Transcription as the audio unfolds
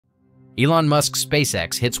Elon Musk's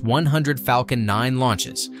SpaceX hits 100 Falcon 9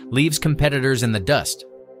 launches, leaves competitors in the dust.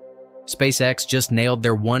 SpaceX just nailed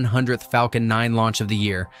their 100th Falcon 9 launch of the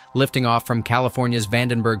year, lifting off from California's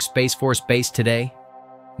Vandenberg Space Force Base today.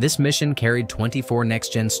 This mission carried 24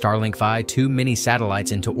 next-gen Starlink V2 mini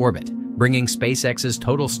satellites into orbit, bringing SpaceX's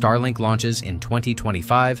total Starlink launches in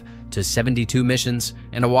 2025 to 72 missions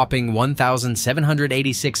and a whopping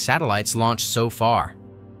 1,786 satellites launched so far.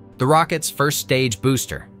 The rocket's first stage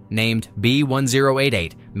booster, named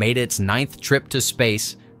B1088, made its 9th trip to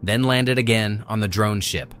space, then landed again on the drone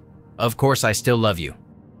ship. Of course, I still love you.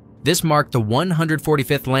 This marked the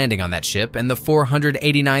 145th landing on that ship and the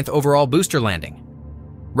 489th overall booster landing.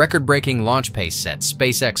 Record-breaking launch pace sets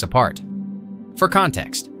SpaceX apart. For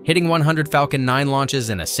context, hitting 100 Falcon 9 launches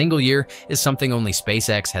in a single year is something only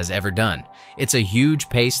SpaceX has ever done. It's a huge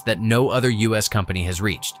pace that no other US company has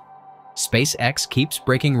reached. SpaceX keeps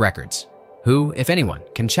breaking records. Who, if anyone,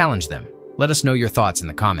 can challenge them? Let us know your thoughts in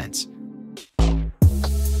the comments.